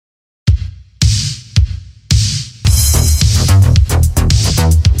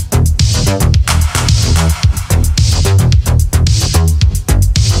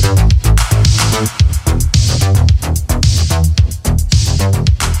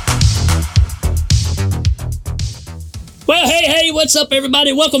what's up,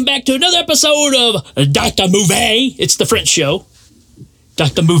 everybody? Welcome back to another episode of Dr. Movie. It's the French show,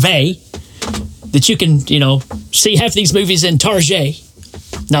 Dr. Movie, that you can, see half these movies in Target.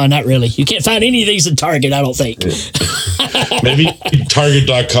 No, not really. You can't find any of these in Target, I don't think. Maybe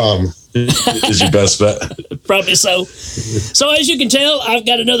Target.com is your best bet. Probably so. So as you can tell, I've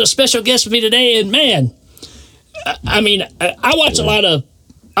got another special guest with me today, and man, I watch a lot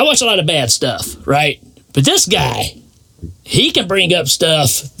of bad stuff, right? But this guy, he can bring up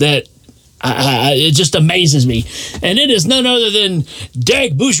stuff that it just amazes me, and it is none other than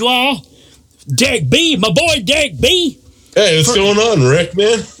Derek Bourgeois, Derek B, my boy Derek B. Hey, what's going on, Rick,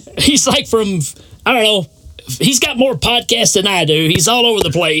 man? He's like he's got more podcasts than I do. He's all over the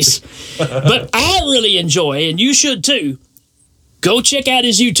place. But I really enjoy, and you should too, go check out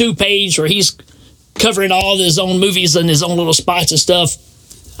his YouTube page where he's covering all of his own movies and his own little spots and stuff.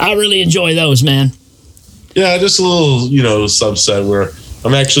 I really enjoy those, man. Yeah, just a little, subset where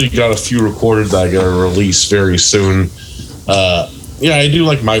I'm actually got a few recorded that I got to release very soon. I do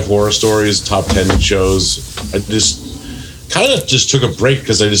like my horror stories, top 10 shows. I just kind of took a break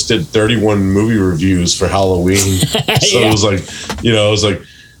because I just did 31 movie reviews for Halloween. So Yeah. It was like,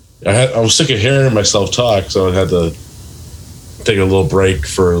 I was sick of hearing myself talk, so I had to take a little break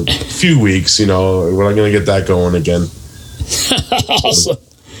for a few weeks, when I'm going to get that going again. Awesome.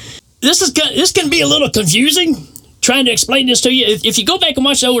 This can be a little confusing trying to explain this to you. If you go back and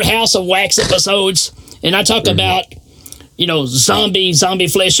watch the old House of Wax episodes, and I talk about, zombie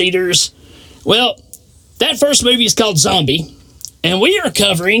flesh eaters, well, that first movie is called Zombie, and we are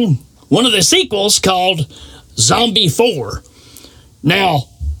covering one of the sequels called Zombie 4. Now,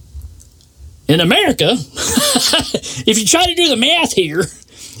 in America, if you try to do the math here,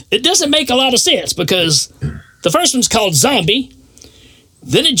 it doesn't make a lot of sense because the first one's called Zombie,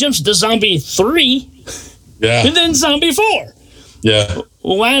 then it jumps to Zombie 3, Yeah. and then Zombie 4. Yeah.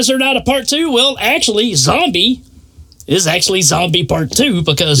 Well, why is there not a part 2? Well, actually, Zombie is actually Zombie Part 2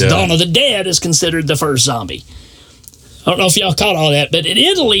 because Dawn of the Dead is considered the first zombie. I don't know if y'all caught all that, but in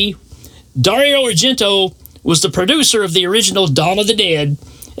Italy, Dario Argento was the producer of the original Dawn of the Dead,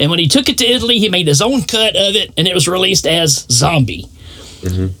 and when he took it to Italy, he made his own cut of it, and it was released as Zombie.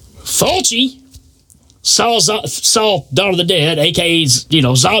 Mm-hmm. Fulci saw Dawn of the Dead, a.k.a.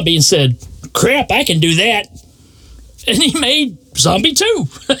 Zombie, and said, crap, I can do that. And he made Zombie 2.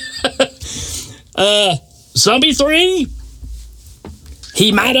 Zombie 3,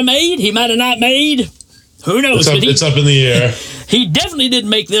 he might have made, he might have not made. Who knows? It's up in the air. He definitely didn't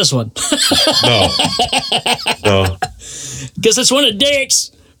make this one. No. Because it's one of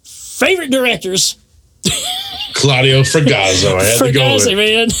Derek's favorite directors. Claudio Fragazzo. I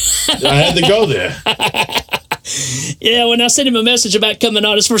had to go there. Yeah, when I sent him a message about coming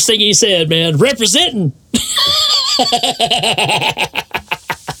on, his first thing he said, man, representing.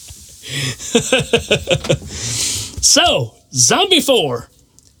 So, Zombie 4,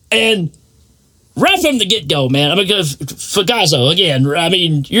 and right from the get-go, man, Fragazzo, again,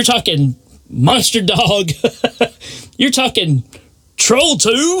 you're talking Monster Dog, you're talking Troll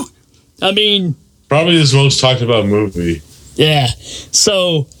 2, probably his most talked about movie. Yeah,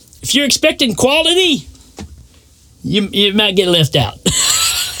 so if you're expecting quality, you might get left out.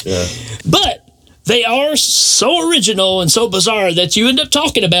 Yeah. But they are so original and so bizarre that you end up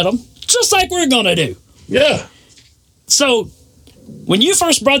talking about them, just like we're going to do. Yeah. So, when you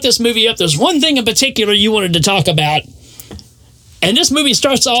first brought this movie up, there's one thing in particular you wanted to talk about, and this movie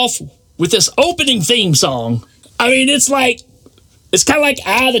starts off with this opening theme song. It's kind of like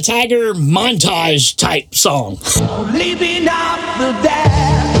Eye of the Tiger montage type song. Living up the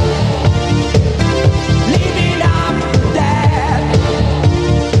dead. Living up the dead.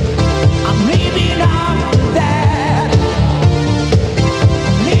 I'm living up the dead.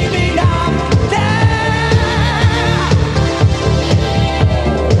 Living up the dead.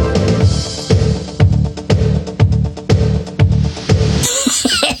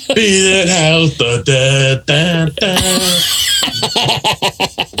 Beating out the dead.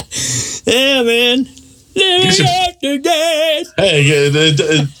 Yeah, man. Living up the dead. Hey,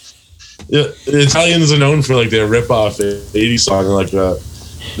 the Italians are known for their rip-off 80s song.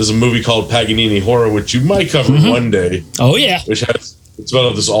 There's a movie called Paganini Horror, which you might cover one day. Oh, yeah. It's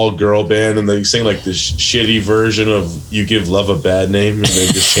about this all-girl band, and they sing this shitty version of "You Give Love a Bad Name," and they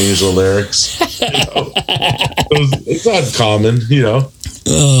just change the lyrics. It's not common,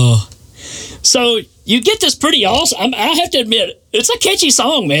 Oh. So you get this pretty awesome. I have to admit, it's a catchy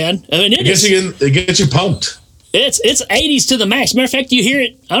song, man. It gets you pumped. It's 80s to the max. Matter of fact, you hear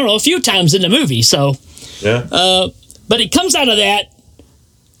it, a few times in the movie. So, yeah. But he comes out of that,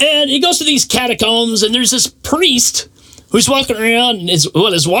 and he goes to these catacombs, and there's this priest who's walking around, and his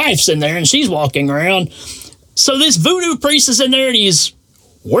wife's in there, and she's walking around. So this voodoo priest is in there, and he's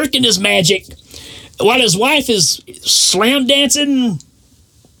working his magic, while his wife is slam dancing,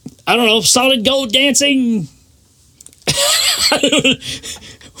 I don't know, solid gold dancing.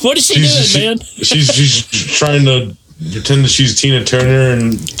 What is she doing, man? She's trying to pretend that she's Tina Turner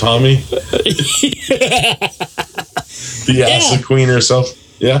and Tommy. The acid queen herself.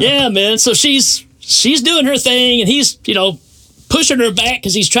 Yeah. Yeah, man. So she's doing her thing, and he's, pushing her back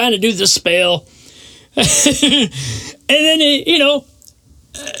because he's trying to do this spell. And then,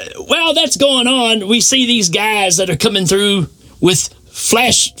 while that's going on, we see these guys that are coming through with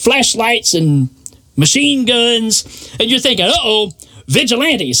flashlights and machine guns, and you're thinking, uh-oh,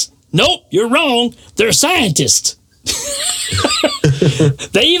 vigilantes. Nope, you're wrong. They're scientists.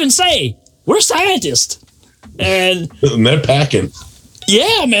 They even say, we're scientists. And they're packing.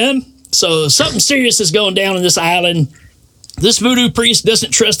 Yeah, man. So something serious is going down on this island. This voodoo priest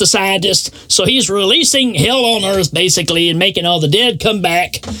doesn't trust the scientists, so he's releasing hell on earth, basically, and making all the dead come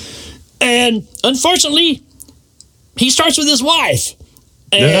back. And unfortunately, he starts with his wife.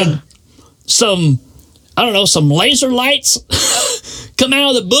 And some laser lights come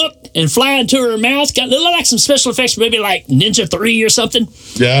out of the book and fly into her mouth. They look like some special effects, maybe like Ninja 3 or something.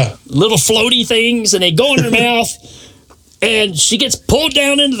 Yeah. Little floaty things, and they go in her mouth, and she gets pulled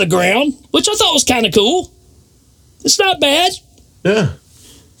down into the ground, which I thought was kind of cool. It's not bad. Yeah.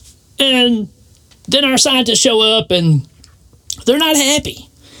 And then our scientists show up, and they're not happy.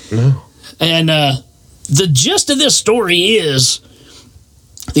 No. And the gist of this story is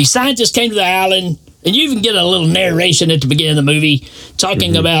the scientists came to the island, and you even get a little narration at the beginning of the movie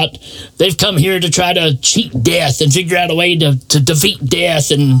talking about they've come here to try to cheat death and figure out a way to defeat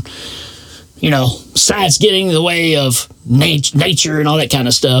death, and, science getting in the way of nature and all that kind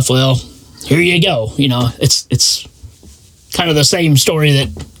of stuff. Well, here you go. It's kind of the same story that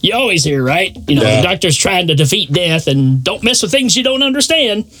you always hear, right? The doctor's trying to defeat death, and don't mess with things you don't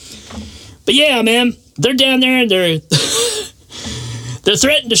understand. But yeah, man, they're down there, and they're they're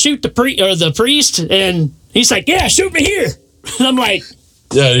threatening to shoot the priest, and he's like, "Yeah, shoot me here." And I'm like,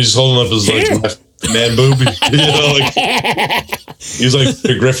 "Yeah," he's holding up his man boob. He's like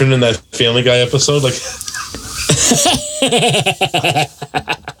the Griffin in that Family Guy episode, like.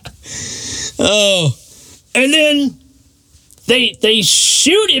 Oh, and then they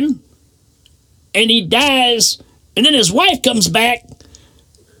shoot him, and he dies, and then his wife comes back,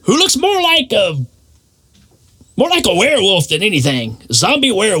 who looks more like a werewolf than anything,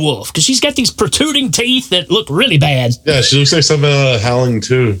 zombie werewolf, because she's got these protruding teeth that look really bad. Yeah, she looks like something Howling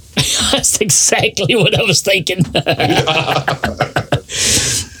 2. That's exactly what I was thinking.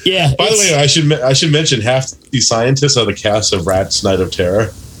 Yeah. By the way, I should mention half the scientists are the cast of Rat's Night of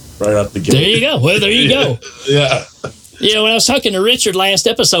Terror. Right out the gate. There you go. Well, there you go. Yeah. When I was talking to Richard last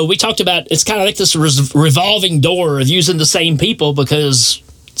episode, we talked about it's kind of like this revolving door of using the same people because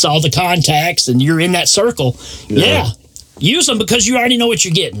it's all the contacts and you're in that circle. Yeah. Use them because you already know what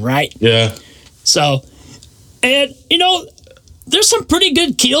you're getting, right? Yeah. So, and, there's some pretty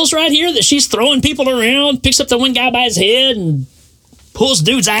good kills right here that she's throwing people around, picks up the one guy by his head and pulls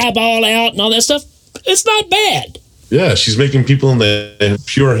dude's eyeball out and all that stuff. It's not bad. Yeah, she's making people in the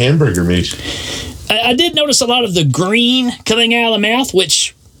pure hamburger meat. I did notice a lot of the green coming out of the mouth,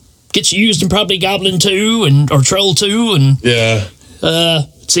 which gets used in probably Goblin 2 or Troll 2. And yeah.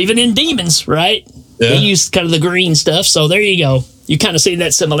 It's even in Demons, right? Yeah. They use kind of the green stuff. So there you go. You kind of see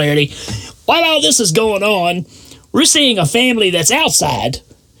that similarity. While all this is going on, we're seeing a family that's outside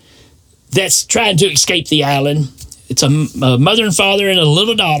that's trying to escape the island. It's a mother and father and a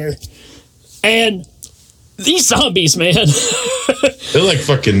little daughter. And these zombies, man. They're like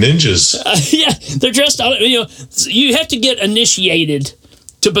fucking ninjas. Yeah, they're dressed all, you have to get initiated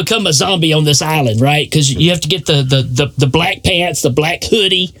to become a zombie on this island, right? Because you have to get the black pants, the black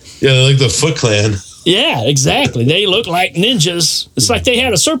hoodie. Yeah, they're like the Foot Clan. Yeah, exactly. They look like ninjas. It's like they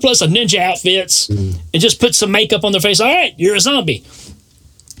had a surplus of ninja outfits and just put some makeup on their face. All right, you're a zombie.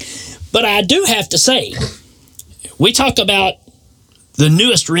 But I do have to say, we talk about the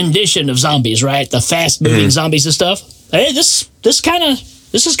newest rendition of zombies, right? The fast-moving zombies and stuff. Hey, this is kind of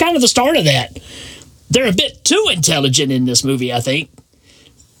the start of that. They're a bit too intelligent in this movie, I think,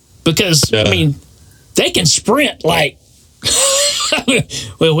 because they can sprint like.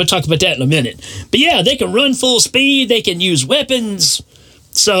 Well, we'll talk about that in a minute. But yeah, they can run full speed. They can use weapons.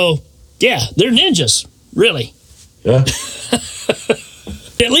 So yeah, they're ninjas, really. Yeah.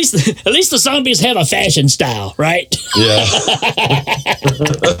 At least the zombies have a fashion style, right? Yeah.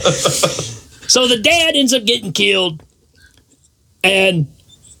 So the dad ends up getting killed, and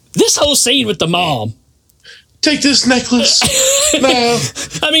this whole scene with the mom, take this necklace. No.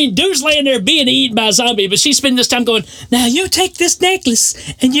 I mean, dude's laying there being eaten by a zombie, but she's spending this time going, now you take this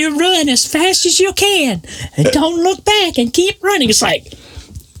necklace and you run as fast as you can and don't look back and keep running. It's like,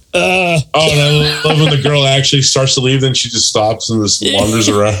 Oh, and I love when the girl actually starts to leave, then she just stops and just wanders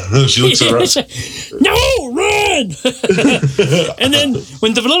around. She looks around. no, run! And then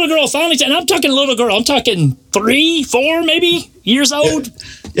when the little girl finally, and I'm talking little girl, I'm talking 3, 4 maybe years old.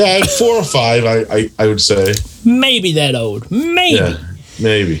 Yeah, 4 or 5, I would say. Maybe that old. Maybe. Yeah,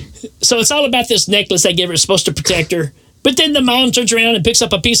 maybe. So it's all about this necklace they give her. It's supposed to protect her. But then the mom turns around and picks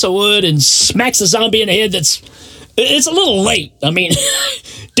up a piece of wood and smacks the zombie in the head. It's a little late. I mean,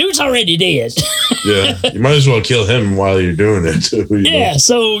 dude's already dead. Yeah, you might as well kill him while you're doing it. Too, yeah,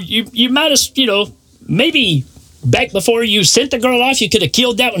 so you might as, maybe back before you sent the girl off, you could have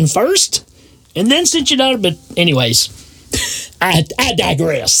killed that one first and then sent your daughter. But anyways, I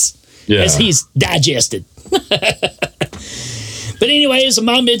digress as he's digested. But anyways, the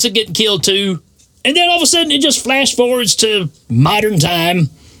mom ends up getting killed too. And then all of a sudden, it just flash forwards to modern time.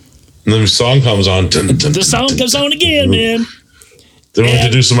 And then the song comes on. The song comes on again, man. They want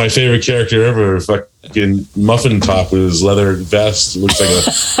to do some of my favorite character ever. Fucking Muffin Top with his leather vest. Looks like a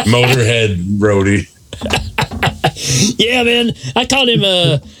Motorhead roadie. Yeah, man. I called him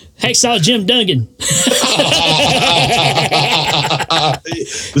Hacksaw Jim Duggan.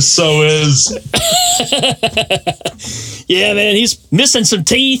 So is. Yeah, man. He's missing some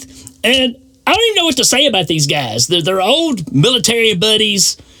teeth. And I don't even know what to say about these guys. They're old military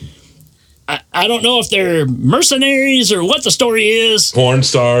buddies. I don't know if they're mercenaries or what the story is. Porn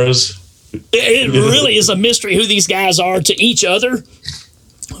stars. It really is a mystery who these guys are to each other.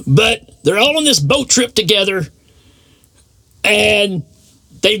 But they're all on this boat trip together. And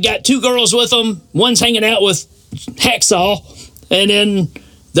they've got 2 girls with them. One's hanging out with Hacksaw. And then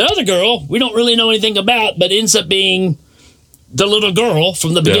the other girl, we don't really know anything about, but ends up being the little girl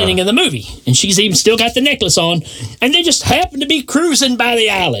from the beginning of the movie. And she's even still got the necklace on. And they just happen to be cruising by the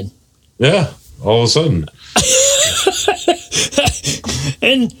island. Yeah, all of a sudden.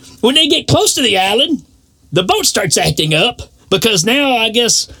 And when they get close to the island, the boat starts acting up because now I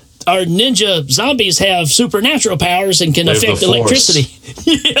guess our ninja zombies have supernatural powers and can affect electricity.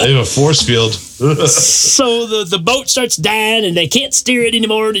 They have a force field. So the boat starts dying and they can't steer it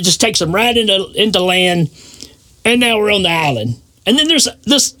anymore. It just takes them right into land. And now we're on the island. And then there's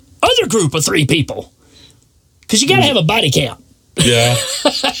this other group of 3 people. Because you got to have a body count. Yeah.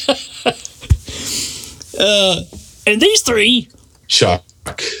 And these 3. Chuck.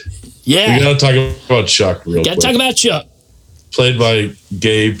 Yeah. We got to talk about Chuck real quick. Got to talk about Chuck. Played by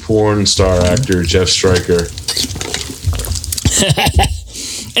gay porn star actor Jeff Stryker.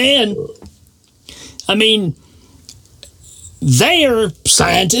 And, I mean, they are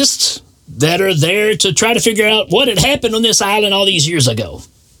scientists that are there to try to figure out what had happened on this island all these years ago.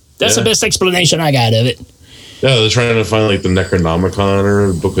 That's the best explanation I got of it. Yeah, they're trying to find like the Necronomicon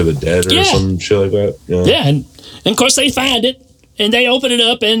or the Book of the Dead or some shit like that. Yeah, and of course they find it and they open it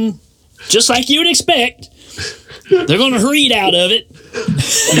up and just like you would expect, they're going to read out of it.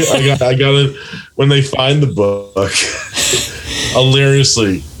 I got it. When they find the book,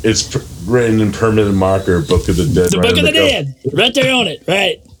 hilariously, it's written in permanent marker, Book of the Dead. The Book of the Dead, right there on it,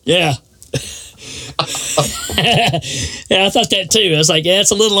 right? Yeah. Yeah, I thought that too. I was like, yeah,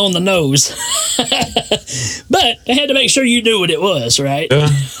 it's a little on the nose. But I had to make sure you knew what it was, right? Yeah.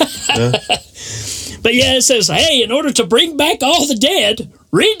 But yeah, it says, hey, in order to bring back all the dead,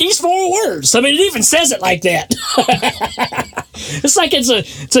 read these 4 words. I mean, it even says it like that. It's like it's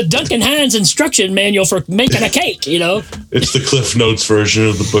a Duncan Hines instruction manual for making a cake, It's the Cliff Notes version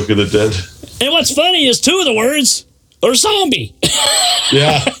of the Book of the Dead. And what's funny is 2 of the words are zombie.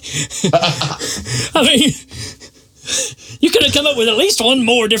 Yeah. I mean, you could have come up with at least one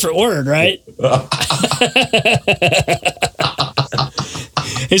more different word, right?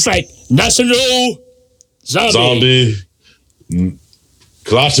 It's like, National Zombie.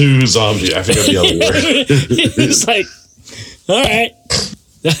 Klaatu Zombie. I forgot the other word. It's like, all right.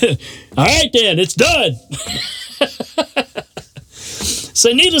 All right, then, it's done.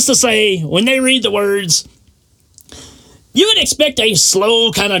 So needless to say, when they read the words, you would expect a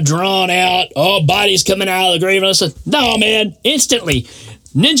slow, kind of drawn out, bodies coming out of the grave. And I said, no, man, instantly.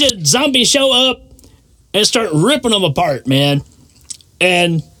 Ninja zombies show up and start ripping them apart, man.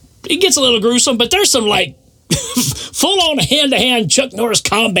 And it gets a little gruesome, but there's some, like, full-on hand-to-hand Chuck Norris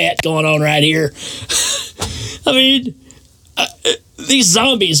combat going on right here. I mean, these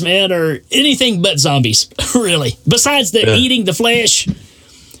zombies, man, are anything but zombies, really. Besides the eating the flesh,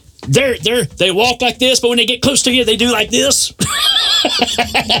 they walk like this, but when they get close to you, they do like this.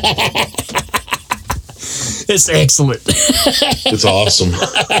 It's excellent. It's awesome.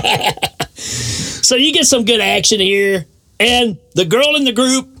 So you get some good action here, and the girl in the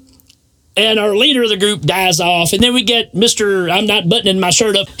group and our leader of the group dies off, and then we get Mr. I'm not buttoning my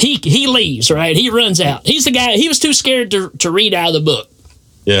shirt up. He leaves, right? He runs out. He's the guy. He was too scared to read out of the book.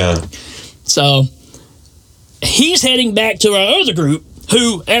 Yeah. So he's heading back to our other group,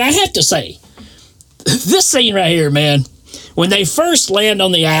 who, and I have to say, this scene right here, man, when they first land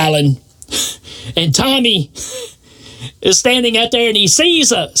on the island, and Tommy is standing out there and he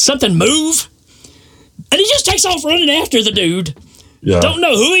sees something move, and he just takes off running after the dude. Yeah. Don't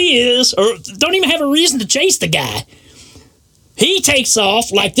know who he is, or don't even have a reason to chase the guy. He takes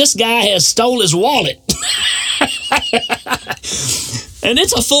off like this guy has stole his wallet. And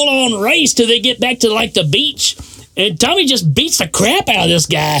it's a full-on race till they get back to like the beach, and Tommy just beats the crap out of this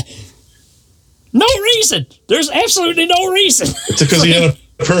guy. No reason. There's absolutely no reason. It's because he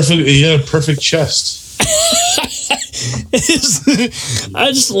had a perfect chest.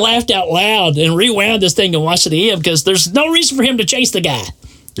 I just laughed out loud and rewound this thing and watched it again because there's no reason for him to chase the guy.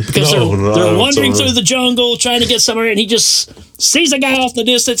 Because they're wandering through the jungle trying to get somewhere, and he just sees a guy off in the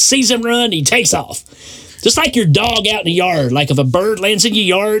distance, sees him run, he takes off. Just like your dog out in the yard. Like if a bird lands in your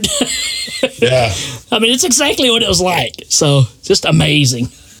yard. Yeah. I mean, it's exactly what it was like. So, just amazing.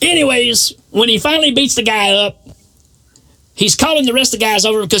 Anyways, when he finally beats the guy up, he's calling the rest of the guys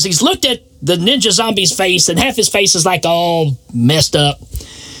over because he's looked at the ninja zombie's face, and half his face is like all messed up.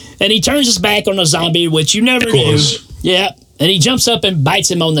 And he turns his back on the zombie, which you never knew. Yeah. And he jumps up and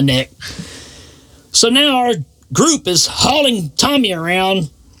bites him on the neck. So now our group is hauling Tommy around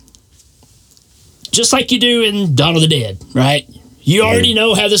just like you do in Dawn of the Dead, right? You already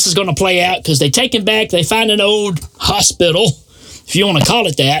know how this is going to play out because they take him back. They find an old hospital, if you want to call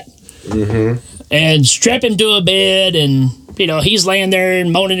it that, and strap him to a bed. And, you know, he's laying there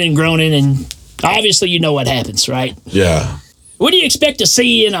and moaning and groaning. And obviously, you know what happens, right? Yeah. What do you expect to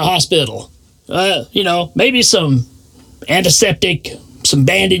see in a hospital? You know, maybe some antiseptic, some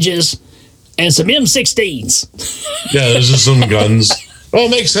bandages, and some M16s. Yeah, there's just some guns. Well,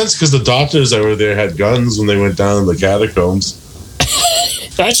 it makes sense because the doctors that were there had guns when they went down in the catacombs.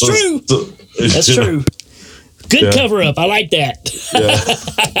 That's true. That's true. Good cover up. I like that. Yeah.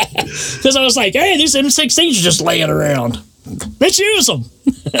 Because I was like, hey, these M16s are just laying around. Let's use them.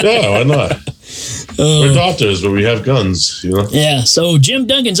 Yeah, why not? We're doctors, but we have guns, you know? Yeah, so Jim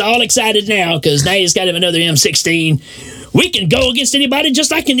Duncan's all excited now because now he's got him another M16. We can go against anybody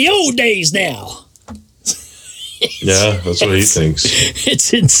just like in the old days now. Yeah, that's what he thinks.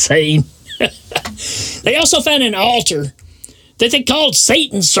 It's insane. They also found an altar that they called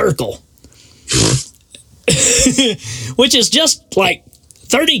Satan's Circle, which is just like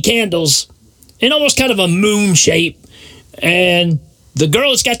 30 candles in almost kind of a moon shape. And the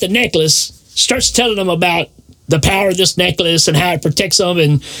girl that's got the necklace starts telling them about the power of this necklace and how it protects them.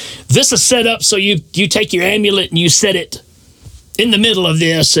 And this is set up so you take your amulet and you set it in the middle of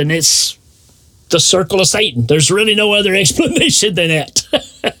this, and it's the Circle of Satan. There's really no other explanation than that.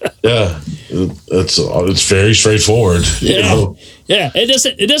 Yeah, it's very straightforward. Yeah, you know? Yeah.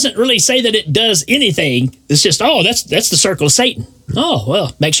 It doesn't really say that it does anything. It's just that's the Circle of Satan. Oh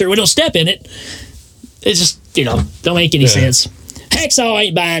well, make sure we don't step in it. It just don't make any sense. Hacksaw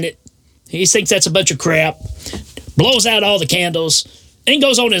ain't buying it. He thinks that's a bunch of crap. Blows out all the candles and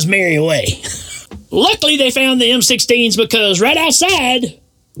goes on his merry way. Luckily, they found the M16s because right outside,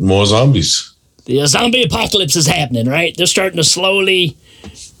 more zombies. The zombie apocalypse is happening, right? They're starting to slowly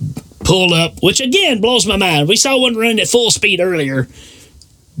pull up, which again blows my mind. We saw one running at full speed earlier,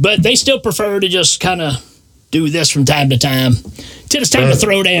 but they still prefer to just kind of do this from time to time till it's time to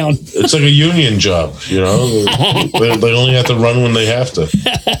throw down. It's like a union job, you know? They only have to run when they have to.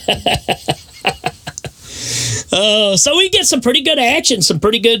 So we get some pretty good action, some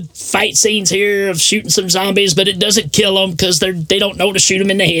pretty good fight scenes here of shooting some zombies, but it doesn't kill them because they don't know to shoot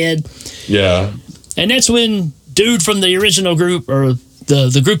them in the head. Yeah. And that's when dude from the original group, or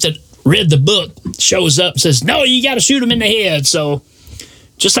the group that read the book, shows up and says, no, you got to shoot them in the head. So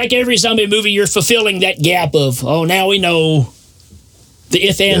just like every zombie movie, you're fulfilling that gap of, oh, now we know the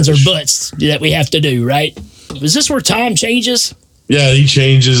if, ands, or buts that we have to do, right? Is this where Tom changes? Yeah, he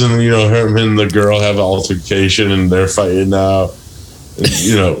changes, and him and the girl have an altercation, and they're fighting now.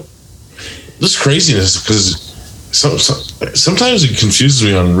 And, this craziness, because sometimes it confuses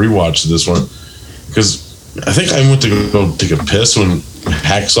me on rewatch this one, because I think I went to go take a piss when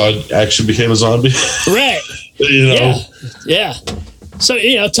Hacksaw actually became a zombie. Right. Yeah. So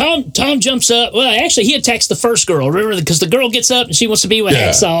Tom jumps up. Well, actually, he attacks the first girl. Remember, because the girl gets up and she wants to be with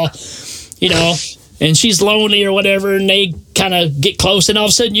Hacksaw. and she's lonely or whatever, and they kind of get close, and all of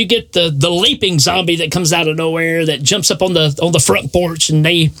a sudden you get the leaping zombie that comes out of nowhere that jumps up on the front porch, and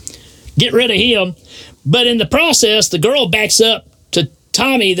they get rid of him. But in the process, the girl backs up to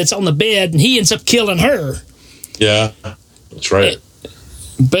Tommy that's on the bed, and he ends up killing her. Yeah, that's right.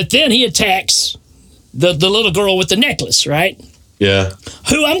 But then he attacks the little girl with the necklace, right? Yeah.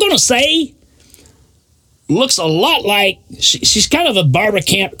 Who I'm going to say looks a lot like, she's kind of a Barbara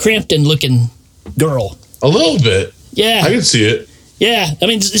Crampton looking girl. A little bit. Yeah. I can see it. Yeah. I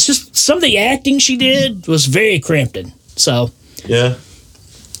mean, it's just some of the acting she did was very Crampton. So, Yeah.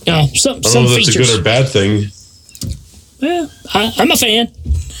 some I don't know if that's features. a good or bad thing. Yeah, I'm a fan.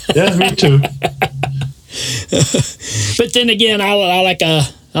 Yeah, me too. But then again, I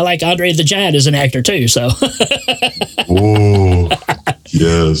like Andre the Giant as an actor too. So, Oh,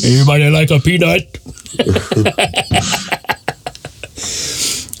 yes. anybody like a peanut?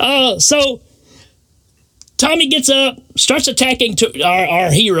 So Tommy gets up, starts attacking to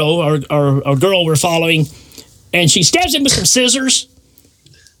our hero, our girl we're following, and she stabs him with some scissors.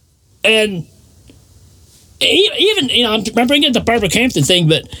 And even, I'm bringing up the Barbara Crampton thing,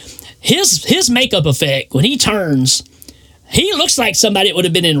 but his makeup effect when he turns, he looks like somebody that would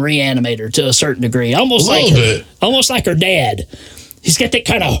have been in Reanimator to a certain degree, almost A little bit. almost like her dad. He's got that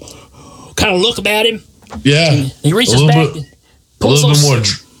kind of look about him. Yeah. He reaches A little back, bit- and A pulls little those, bit more.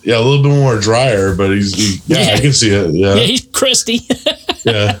 Yeah, a little bit more drier, but I can see it. yeah, Yeah. he's crusty.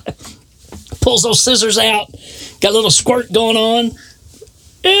 Yeah. Pulls those scissors out, got a little squirt going on.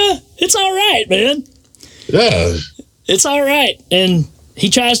 Yeah, it's all right, man. Yeah. It's all right. And he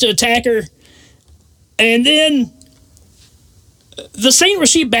tries to attack her. And then the scene where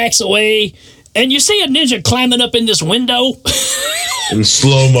she backs away, and you see a ninja climbing up in this window, In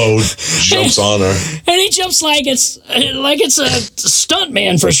slow mo, jumps on her. and he jumps like it's a stunt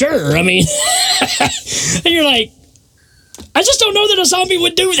man for sure. I mean, and you're like, I just don't know that a zombie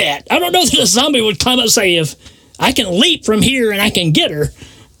would do that. I don't know that a zombie would come up and say, if I can leap from here and I can get her,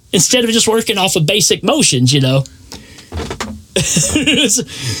 instead of just working off of basic motions,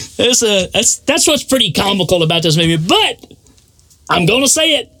 that's what's pretty comical about this movie. But I'm gonna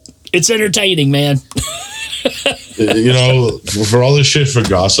say it, it's entertaining, man. For all the shit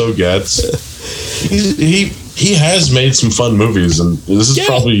Fragasso gets, he has made some fun movies, and this is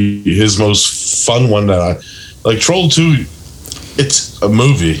probably his most fun one that I like. Troll 2, it's a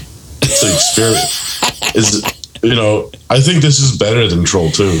movie. It's an experience. I think this is better than Troll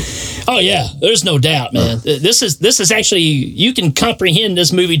 2. Oh yeah, there's no doubt, man. This is actually, you can comprehend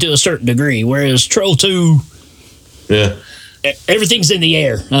this movie to a certain degree, whereas Troll 2, Yeah. everything's in the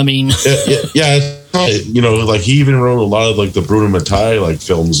air. I mean, Yeah. Like he even wrote a lot of like the Bruno Mattei like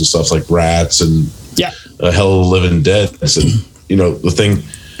films and stuff like Rats and yeah, Hell of the Living Dead. And the thing,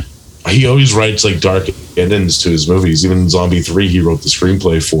 he always writes like dark endings to his movies. Even Zombie 3, he wrote the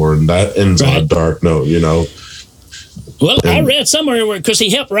screenplay for, and that ends on a dark note. Well, I read somewhere where, because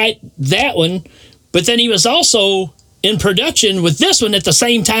he helped write that one, but then he was also in production with this one at the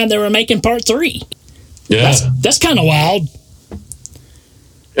same time they were making part 3. Yeah, That's kind of wild.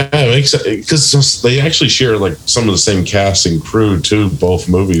 yeah, it makes sense because they actually share like some of the same cast and crew too. Both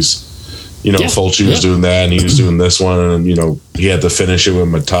movies. Fulci was doing that, and he was doing this one, and he had to finish it with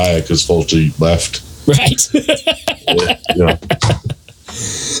Mattei because Fulci left. Right.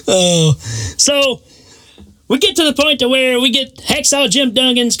 Oh, so we get to the point to where we get Hacksaw Jim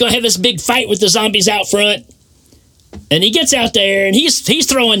Duggan's going to have this big fight with the zombies out front. And he gets out there, and he's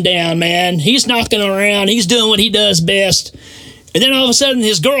throwing down, man. He's knocking around. He's doing what he does best. And then all of a sudden,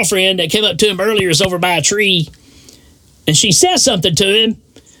 his girlfriend that came up to him earlier is over by a tree. And she says something to him.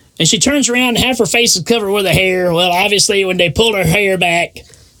 And she turns around, and half her face is covered with her hair. Well, obviously, when they pulled her hair back,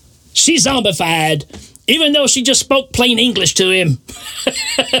 she's zombified. Even though she just spoke plain English to him.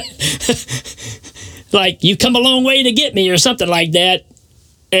 Like, you come a long way to get me, or something like that.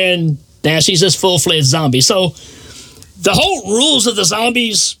 And now she's this full-fledged zombie. So, the whole rules of the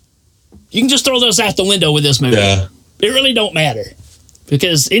zombies, you can just throw those out the window with this movie. Yeah. It really don't matter.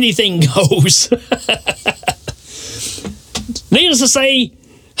 Because anything goes. Needless to say,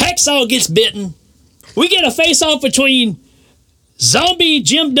 Hacksaw gets bitten. We get a face-off between Zombie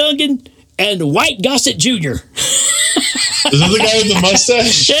Jim Duggan and White Gossett Jr. Is that the guy with the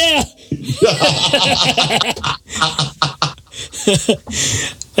mustache? Yeah.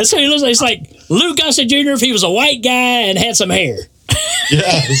 That's what he looks like. It's like Lou Gossett Jr. if he was a white guy and had some hair.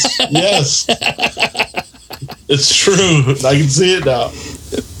 Yes. It's true. I can see it now.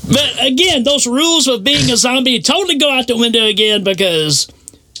 But again, those rules of being a zombie totally go out the window again, because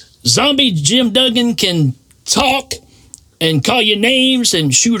Zombie Jim Duggan can talk and call you names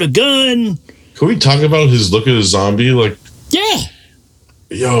and shoot a gun. Can we talk about his look at a zombie? Like, Yeah.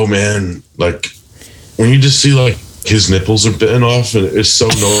 yo, man, like when you just see like his nipples are bitten off and it's so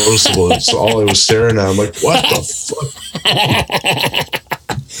noticeable. It's all I was staring at. I'm like, what the fuck?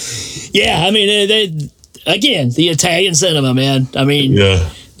 Yeah, I mean, they again, the Italian cinema, man. I mean, Yeah.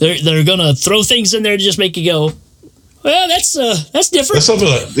 they're gonna throw things in there to just make you go, well, that's different. That's something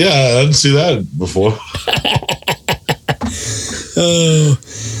like, yeah, I didn't see that before.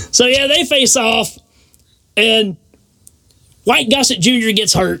 So yeah, they face off, and White Gossett Jr.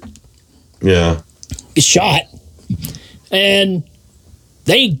 gets hurt, Yeah. gets shot, and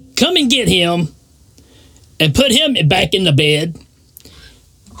they come and get him and put him back in the bed.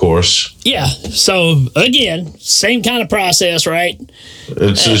 Of course. Yeah. So again, same kind of process, right?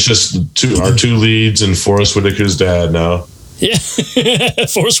 It's just our two leads and Forrest Whitaker's dad now. Yeah.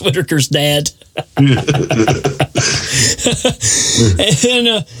 Forrest Whitaker's dad.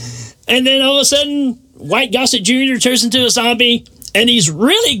 And then all of a sudden, White Gossett Jr. turns into a zombie, and he's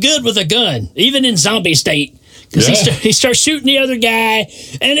really good with a gun, even in zombie state. Because he starts shooting the other guy,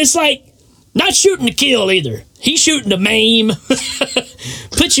 and it's like, not shooting to kill either. He's shooting to maim,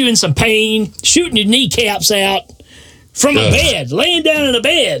 put you in some pain, shooting your kneecaps out from a bed, laying down in a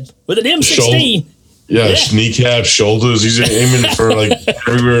bed with an M16. Yeah, kneecaps, shoulders. He's aiming for like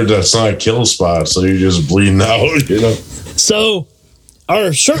everywhere that's not a kill spot, so you're just bleeding out, you know. So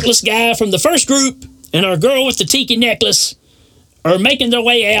our shirtless guy from the first group and our girl with the tiki necklace are making their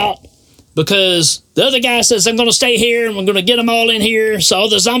way out because the other guy says, I'm going to stay here and we're going to get them all in here. So all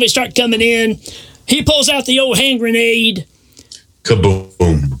the zombies start coming in. He pulls out the old hand grenade.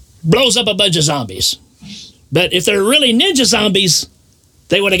 Kaboom. Blows up a bunch of zombies. But if they're really ninja zombies,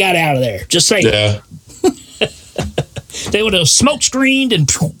 they would have got out of there. Just saying. Yeah. They would have smoke screened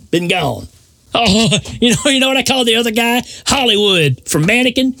and been gone. Oh, you know what I call the other guy? Hollywood from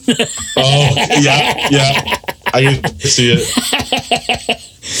Mannequin. Oh, yeah. I can see it.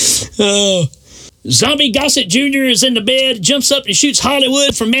 Zombie Gossett Jr. is in the bed, jumps up and shoots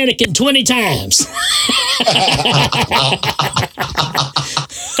Hollywood from Mannequin 20 times.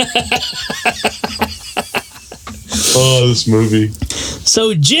 Oh, this movie.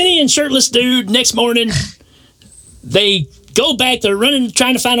 So Jenny and shirtless dude, next morning, they go back. They're running,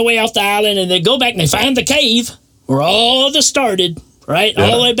 trying to find a way off the island, and they go back and they find the cave where all this started, right? Yeah.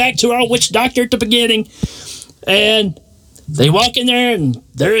 All the way back to our witch doctor at the beginning. And they walk in there, and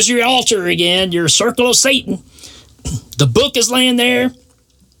there's your altar again, your circle of Satan. The book is laying there,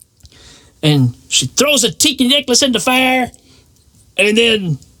 and she throws a tiki necklace in the fire, and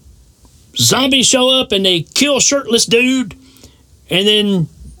then zombies show up and they kill shirtless dude, and then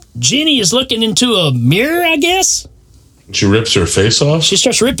Jenny is looking into a mirror, I guess. She rips her face off. She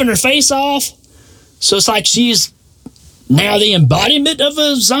starts ripping her face off. So it's like she's now the embodiment of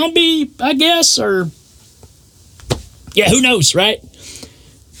a zombie, I guess, or yeah, who knows, right?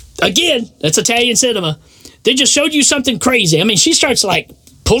 Again, that's Italian cinema. They just showed you something crazy. I mean, she starts like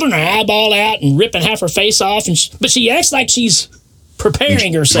pulling her eyeball out and ripping half her face off, but she acts like she's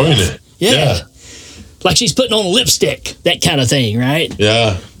preparing herself. Enjoying it. Yeah. Like she's putting on lipstick, that kind of thing, right?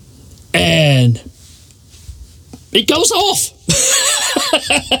 Yeah. And it goes off.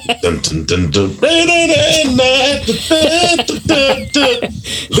 Dun, dun, dun, dun. Living out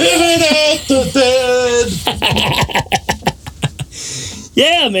the dead.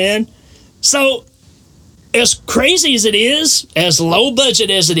 Yeah, man. So, as crazy as it is, as low budget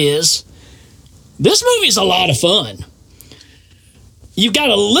as it is, this movie's a lot of fun. You've got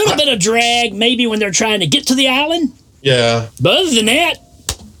a little bit of drag maybe when they're trying to get to the island, Yeah. but other than that,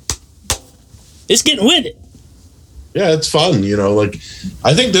 it's getting with it. Yeah, it's fun, you know. Like,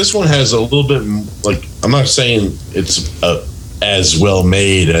 I think this one has a little bit, like, I'm not saying it's as well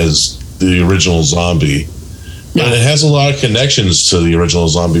made as the original Zombie, but it has a lot of connections to the original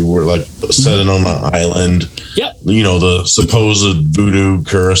Zombie. Where, like, set it on an island. Yep. You know, the supposed voodoo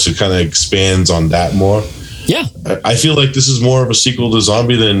curse. It kind of expands on that more. Yeah. I feel like this is more of a sequel to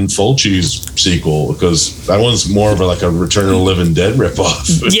Zombie than Fulci's sequel, because that one's more of like a Return of the Living Dead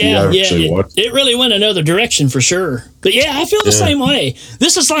ripoff. Yeah. It really went another direction for sure. But yeah, I feel the same way.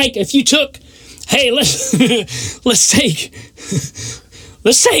 This is like if you took, hey, let's take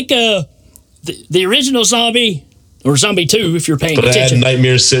the original Zombie or Zombie 2 if you're paying But it had attention.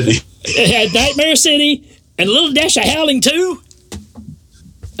 Nightmare City. It had Nightmare City and a little dash of Howling 2.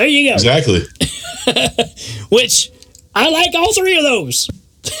 There you go. Exactly. Which I like all three of those.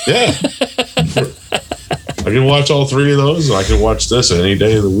 Yeah. I can watch all three of those, and I can watch this any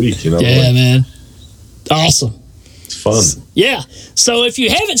day of the week, you know? Yeah, Like, man. Awesome. it's fun. Yeah. So if you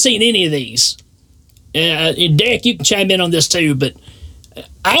haven't seen any of these, and Derek, you can chime in on this too, but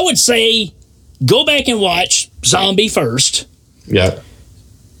I would say go back and watch Zombie first, Yeah.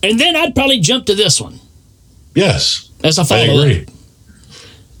 and then I'd probably jump to this one Yes. as a I follow-up. agree.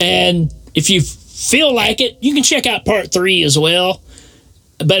 And if you feel like it, you can check out part 3 as well.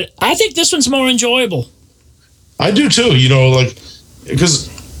 But I think this one's more enjoyable. I do too. Because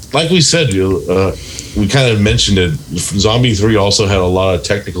like we said, we kind of mentioned it. Zombie 3 also had a lot of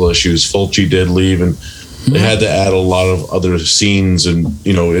technical issues. Fulci did leave, and they had to add a lot of other scenes, and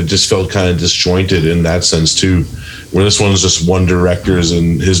it just felt kind of disjointed in that sense too. Where this one's just one director's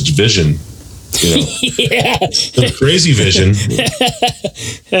and his vision. Yeah. The crazy vision.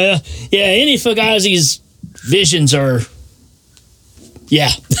 Yeah, any Fugazi's visions are, yeah.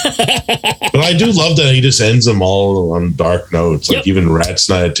 But I do love that he just ends them all on dark notes. Like Yep. even Rat's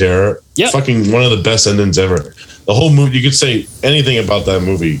Night of Terror. Yep. Fucking one of the best endings ever. The whole movie, you could say anything about that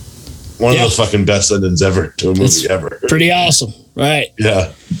movie. One Yeah. of the fucking best endings ever to a movie It's ever. Pretty awesome, right?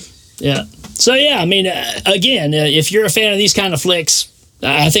 Yeah. Yeah. So, yeah, I mean, again, if you're a fan of these kind of flicks,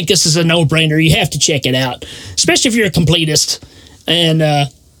 I think this is a no-brainer. You have to check it out, especially if you're a completist. And,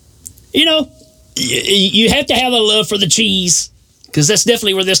 you have to have a love for the cheese, because that's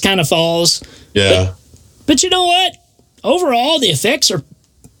definitely where this kind of falls. Yeah. But you know what? Overall, the effects are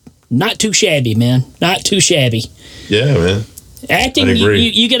not too shabby, man. Not too shabby. Yeah, man. Acting, I agree.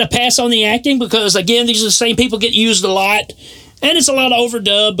 you get a pass on the acting because, again, these are the same people get used a lot. And it's a lot of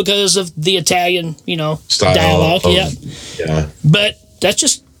overdub because of the Italian, Style dialogue. of- Yeah. Yeah. But that's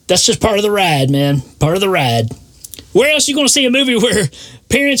just part of the ride, man. Part of the ride. Where else you going to see a movie where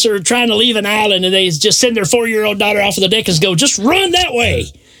parents are trying to leave an island and they just send their 4-year-old daughter off of the deck and go, just run that way?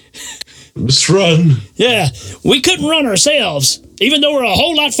 Just run. Yeah, we couldn't run ourselves, even though we're a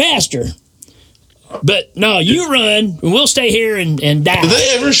whole lot faster. But no, you run, and we'll stay here and die. Did they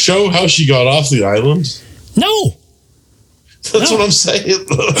ever show how she got off the island? No. That's No. what I'm saying.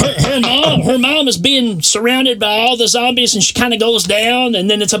 Her mom is being surrounded by all the zombies, and she kind of goes down, and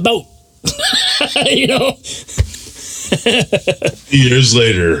then it's a boat. Years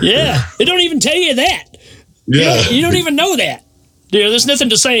later. Yeah, they don't even tell you that. Yeah. You don't even know that. There's nothing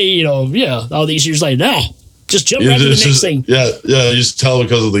to say. All these years later, nah, just jump right to the This next is- thing. Yeah, you just tell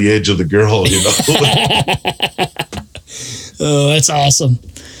because of the age of the girl, Oh, that's awesome.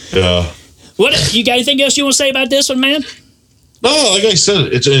 Yeah. What you got? Anything else you want to say about this one, man? No, like I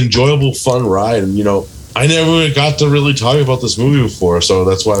said, it's an enjoyable, fun ride, and I never got to really talk about this movie before, so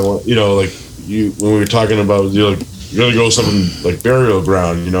that's why I want, when we were talking about, you're gonna go something like Burial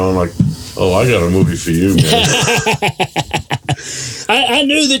Ground, I'm like, oh, I got a movie for you, man. I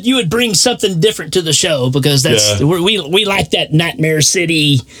knew that you would bring something different to the show because that's Yeah. we like that Nightmare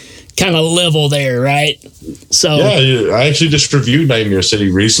City kind of level there, right? So Yeah, I actually just reviewed Nightmare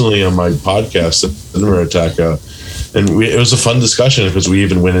City recently on my podcast, Cinema Attack, and it was a fun discussion because we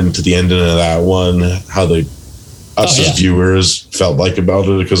even went into the ending of that one, how us yeah. as viewers felt like about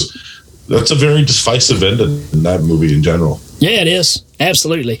it, because that's a very decisive ending in that movie in general. yeah, it is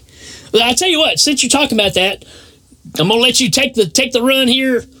absolutely. Well, I'll tell you what. Since you're talking about that, I'm gonna let you take the run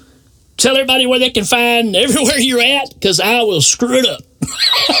here. Tell everybody where they can find everywhere you're at, because I will screw it up.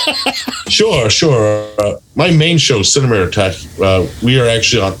 Sure. My main show, Cinema Attack, we are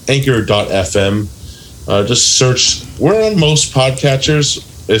actually on Anchor.fm. Just search. We're on most podcatchers.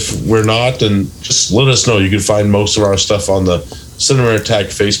 If we're not, then just let us know. You can find most of our stuff on the Cinema Attack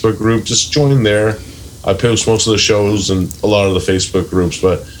Facebook group. Just join there. I post most of the shows and a lot of the Facebook groups,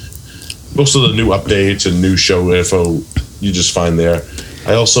 but most of the new updates and new show info you just find there.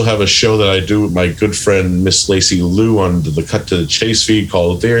 I also have a show that I do with my good friend Miss Lacey Lou on the Cut to the Chase feed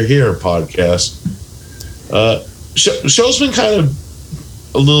called They're Here podcast. Show's been kind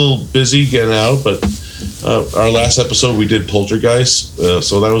of a little busy getting out, but our last episode we did Poltergeist,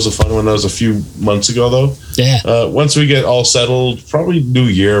 so that was a fun one. That was a few months ago, though. Yeah. Once we get all settled, probably New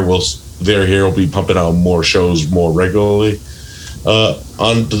Year, They're Here will be pumping out more shows more regularly.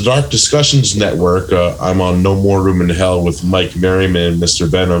 On the Dark Discussions Network, I'm on No More Room in Hell with Mike Merriman and Mr.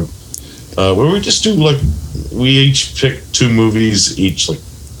 Venom, where we just do we each pick 2 movies each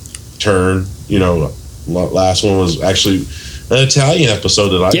turn. Last one was actually an Italian episode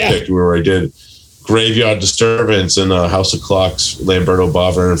that I picked where I did Graveyard Disturbance and House of Clocks, Lamberto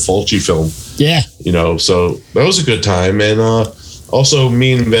Bava and Fulci film. Yeah. So that was a good time. And also,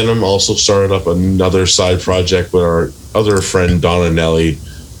 me and Venom also started up another side project with our other friend Donna Nelly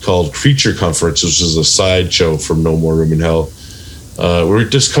called Creature Comforts, which is a side show from No More Room in Hell. We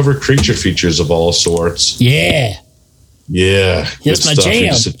just cover creature features of all sorts. Yeah. Yeah. That's good my stuff. We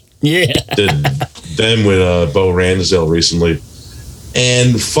jam. just Yeah. did them with Bo Ransdale recently.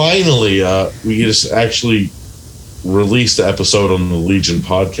 And finally, we just actually released an episode on the Legion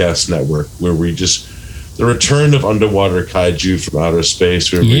Podcast Network where we just the return of underwater kaiju from outer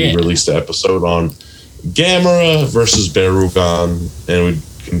space. Where we released an episode on Gamera versus Barugan, and we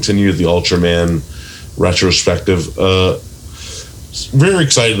continued the Ultraman retrospective. Very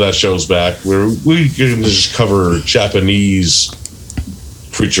excited that show's back. Where we can just cover Japanese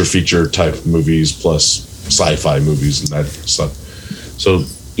creature feature type movies plus sci-fi movies and that stuff. So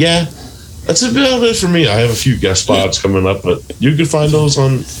yeah, that's about it for me. I have a few guest spots coming up, but you can find those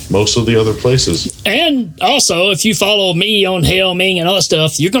on most of the other places. And also, if you follow me on Hail Ming and other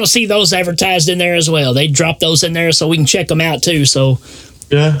stuff, you're going to see those advertised in there as well. They drop those in there so we can check them out too. So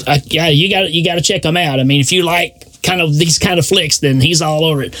yeah, you got to check them out. I mean, if you like kind of these kind of flicks, then he's all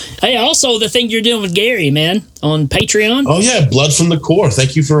over it. Hey, also the thing you're doing with Gary, man, on Patreon. Oh yeah, Blood from the Core.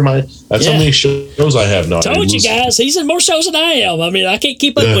 Thank you for that's how many shows I have now. Told you guys, he's in more shows than I am. I mean, I can't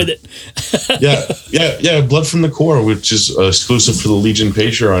keep up with it. yeah. Blood from the Core, which is exclusive for the Legion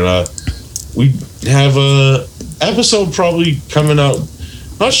Patreon. We have a episode probably coming out.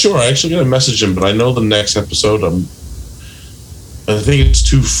 Not sure. I actually got to message him, but I know the next episode. I think it's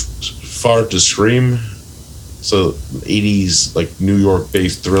too far to scream. So 80s like New York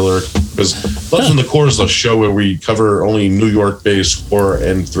based thriller, because Blood from the Core is a show where we cover only New York based horror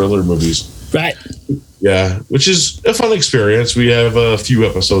and thriller movies. Right. Yeah, which is a fun experience. We have a few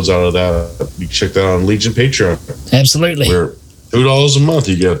episodes out of that. You can check that out on Legion Patreon. Absolutely. Where $2 a month,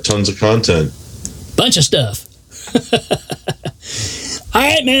 you get tons of content. Bunch of stuff. All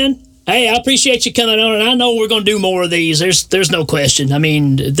right, man. Hey, I appreciate you coming on, and I know we're going to do more of these. There's no question. I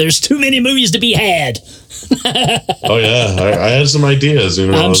mean, there's too many movies to be had. Oh yeah, I had some ideas.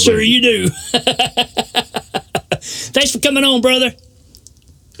 I'm sure you do. Thanks for coming on, brother.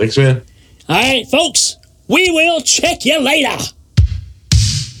 Thanks, man. All right, folks, we will check you later.